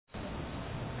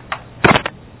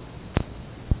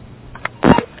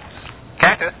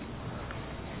Cactus?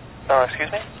 No,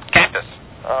 excuse me? Cactus.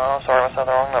 Oh, sorry, I must have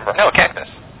the wrong number. No, Cactus.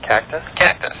 Cactus?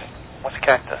 Cactus. What's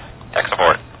Cactus? Tech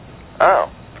support. Oh.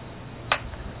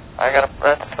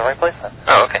 That's the right place then.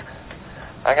 Oh, okay.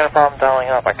 I got a problem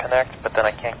dialing up. I connect, but then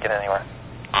I can't get anywhere.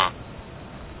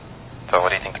 So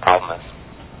what do you think the problem is?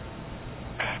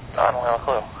 I don't have a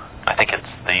clue. I think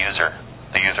it's the user.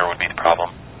 The user would be the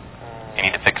problem. You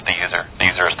need to fix the user. The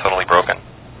user is totally broken.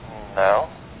 No.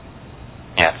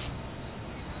 Yes.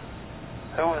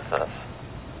 Who is this?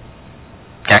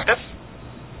 Cactus?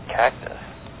 Cactus.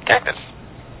 Cactus.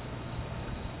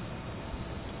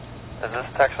 Is this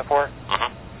tech support?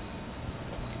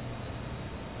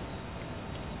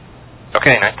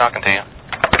 Okay, nice talking to you.